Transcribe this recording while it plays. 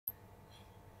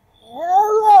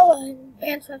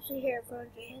And Swepsy here for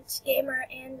Advanced Gamer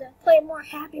and play more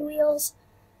Happy Wheels.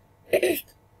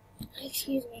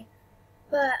 Excuse me.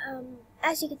 But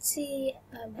as you can see,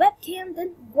 my webcam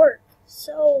didn't work.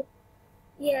 So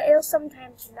yeah, it'll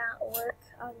sometimes not work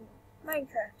on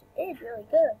Minecraft. It did really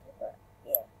good, but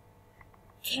yeah.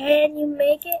 Can you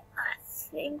make it? I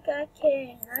think I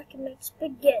can. I can make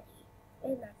spaghetti.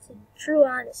 And that's in true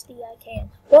honesty, I can.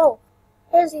 Whoa!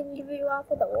 It doesn't even give you off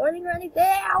with a warning or anything.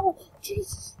 Ow!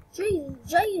 Jesus! Jesus!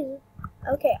 Jesus!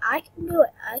 Okay, I can do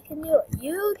it. I can do it.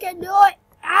 You can do it!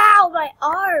 Ow! My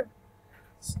arm!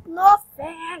 It's not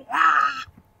fair! Ah!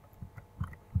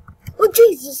 Oh,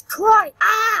 Jesus Christ!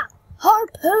 Ah!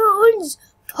 Harpoons!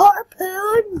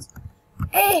 Harpoons!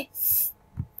 Eh!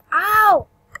 Ow!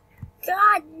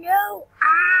 God, no!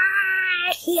 Ah!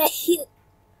 I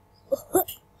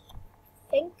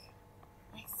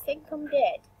think I'm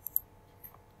dead.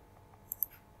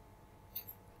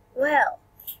 Well,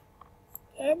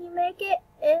 can you make it?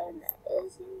 And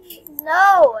is he?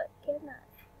 No, it cannot.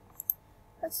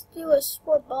 Let's do a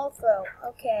sport ball throw.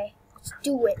 Okay, let's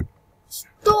do it. Let's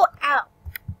throw it out.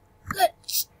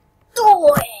 Let's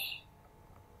throw it.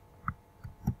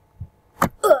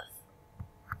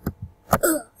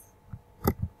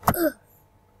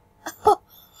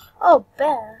 Oh,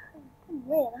 bad. Oh,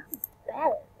 man, I'm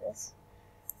bad at this.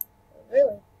 I'm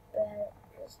really bad at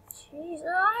this.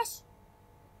 Jesus.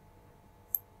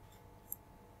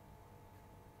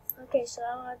 Okay, so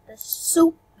I want the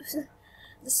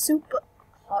super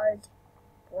hard.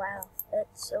 Wow,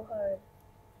 that's so hard.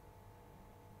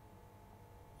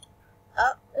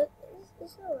 Oh,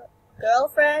 it's over.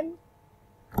 Girlfriend,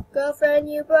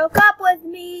 you broke up with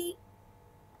me.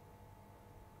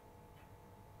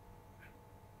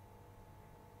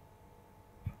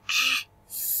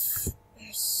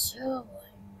 You're so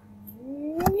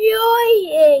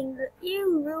annoying.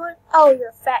 You ruined. Oh, you're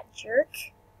a fat jerk.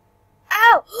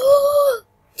 Ow!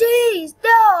 Jeez,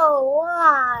 no!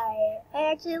 Why? I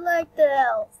actually like the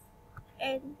elf.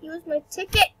 And he was my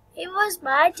ticket. It was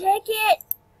my ticket.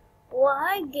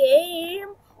 Why,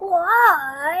 game?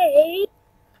 Why?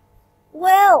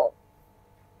 Well,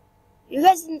 you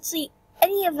guys didn't see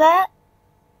any of that.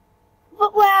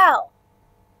 But wow.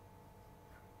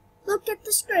 Look at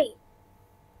the screen.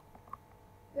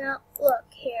 Now, look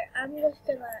here. I'm just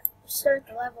gonna start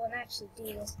the level and actually do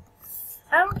this.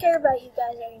 I don't care about you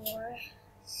guys anymore.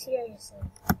 Seriously.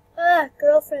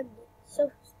 Girlfriend. So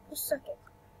suck it.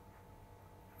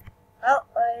 Oh,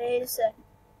 wait a sec.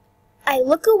 I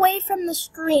look away from the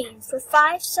screen for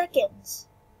 5 seconds.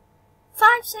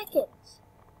 5 seconds.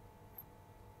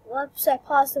 Whoops, I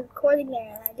paused the recording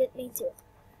there and I didn't mean to.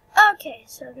 Okay,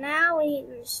 so now we need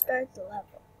to restart the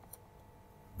level.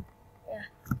 Yeah,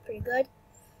 pretty good.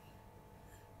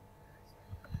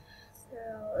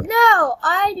 No,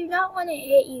 I do not want to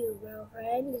hit you,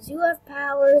 girlfriend, because you have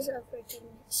powers of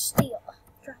freaking steel.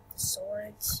 Drop the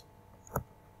swords.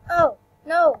 Oh,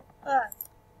 no.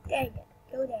 Dang it.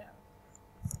 Go down.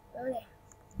 Go down.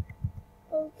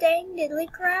 Oh, dang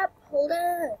diddly crap. Hold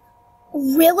on.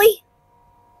 Really?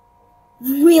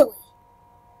 Really?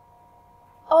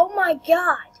 Oh my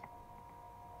god.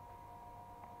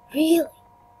 Really?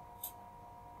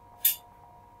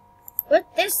 With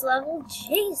this level,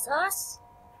 Jesus.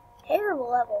 Terrible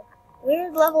level.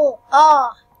 Weird level.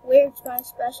 Ah, weird's my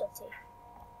specialty.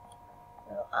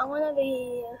 So I want to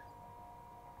be.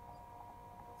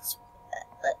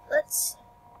 Let's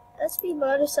be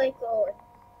motorcycle.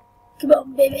 Come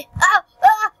on, baby.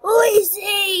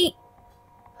 Easy.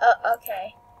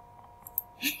 Okay.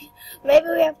 Maybe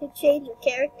we have to change your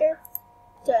character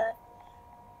to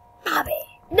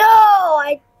Bobby. No,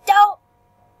 I don't.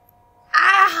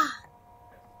 Ah.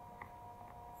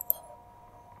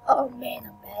 Oh man,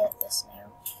 I'm bad at this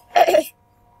now.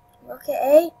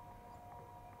 Okay.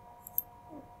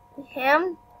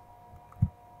 Him.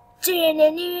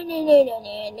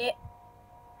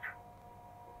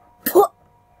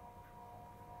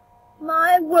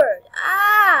 My word.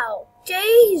 Ow.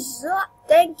 Jesus.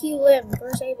 Thank you, Lim, for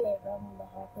saving me from the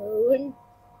harpoon.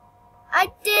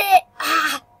 I did it.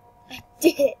 I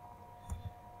did it.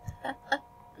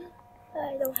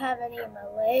 I don't have any of my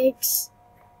legs.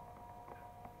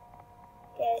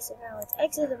 Okay, so now let's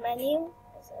exit the menu.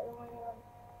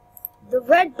 The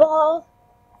red ball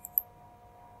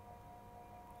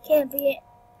can't be it.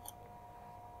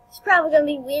 It's probably gonna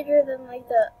be weirder than like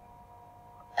the.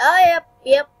 Oh,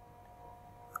 yep.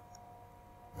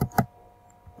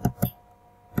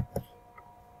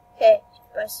 Okay,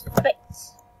 press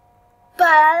space.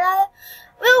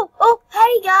 Oh,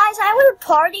 hey guys, I was a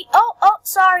party. Oh,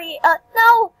 sorry.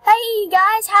 No, hey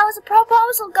guys, how's the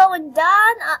proposal going,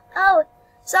 Don?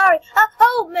 Sorry.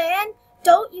 Oh, man.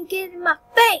 Don't you get in my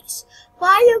face.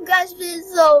 Why you guys being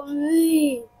so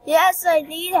mean? Yes, I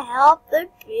need help. They're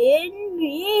being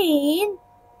mean.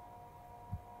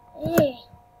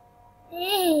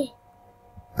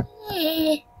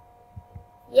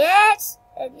 Yes,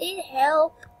 I need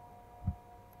help.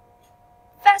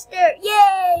 Faster.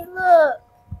 Yay, look.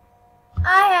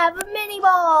 I have a mini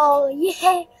ball.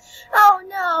 Yay. Oh,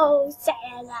 no,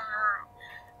 Santa.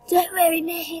 Don't worry,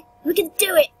 man. We can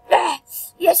do it.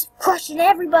 Yes, crushing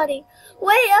everybody.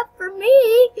 Way up for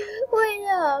me. Way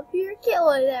up. You're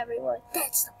killing everyone.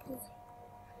 That's the point.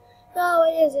 No,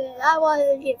 it isn't. I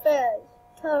wanted to get fed.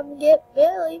 Come get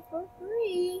Billy for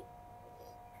free.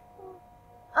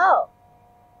 Oh.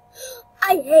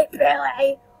 I hate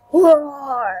Billy.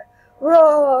 Roar.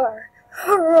 Roar.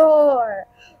 Roar.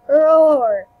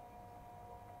 Roar.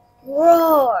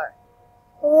 Roar.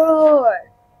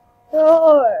 Roar.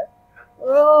 Roar.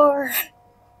 Roar.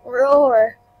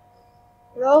 Roar.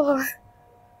 Roar.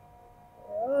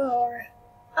 Roar.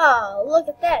 Oh, look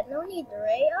at that. No need to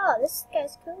rate. Oh, this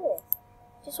guy's cool.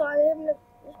 Just wanted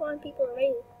people to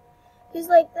rate it. Because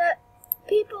like that,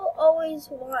 people always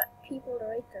want people to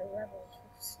rate their levels.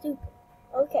 It's stupid.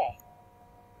 Okay.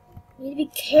 You need to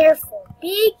be careful.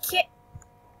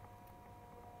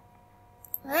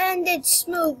 Landed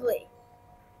smoothly.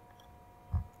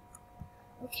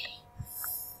 Okay.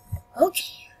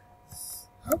 Okay.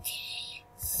 Okay.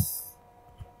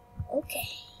 Okay.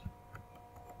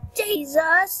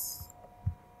 Jesus!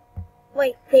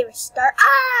 Wait, they restart.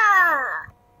 Ah!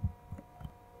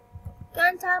 Got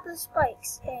on top of the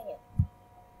spikes. Dang it.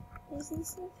 Is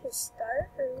these things restart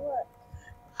or what?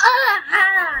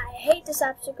 Ah! I hate this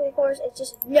obstacle course. It's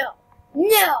just no.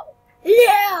 No!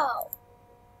 No!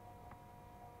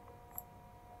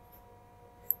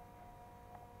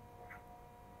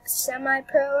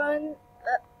 Semi-pro run.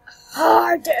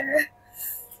 Harder.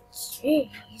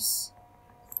 Jeez.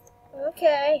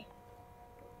 Okay.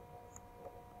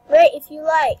 Rate if you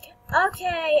like.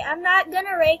 Okay, I'm not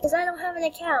gonna rate because I don't have an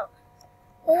account.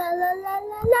 La la la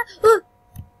la la. Ooh.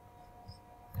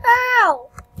 Ow!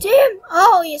 Damn!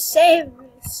 Oh, you saved me,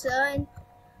 son.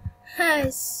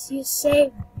 Yes, you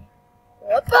saved me.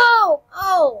 Whoa!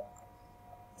 Oh!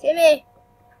 Timmy,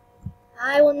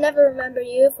 I will never remember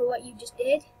you for what you just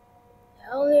did.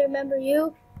 I only remember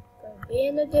you for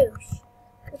being a douche.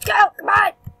 Let's go! Come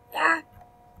on! Ah.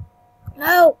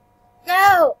 No!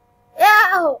 No!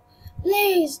 No!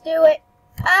 Please do it!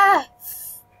 Ah!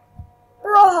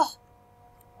 Oh.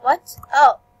 What?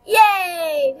 Oh!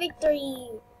 Yay!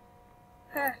 Victory!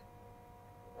 Huh.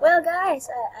 Well, guys,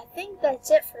 I think that's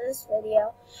it for this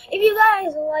video. If you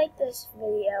guys like this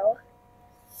video,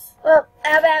 well,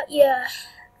 how about you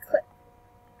click?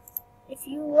 If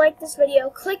you like this video,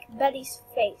 click Betty's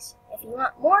face. If you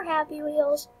want more Happy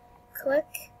Wheels,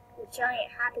 click the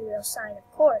giant Happy Wheel sign,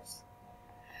 of course.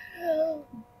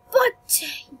 But,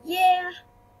 yeah,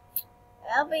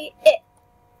 that'll be it.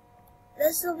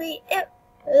 This will be it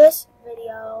for this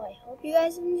video. I hope you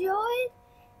guys enjoyed.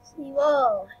 See you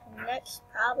all in the next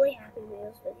probably Happy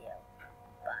Wheels video.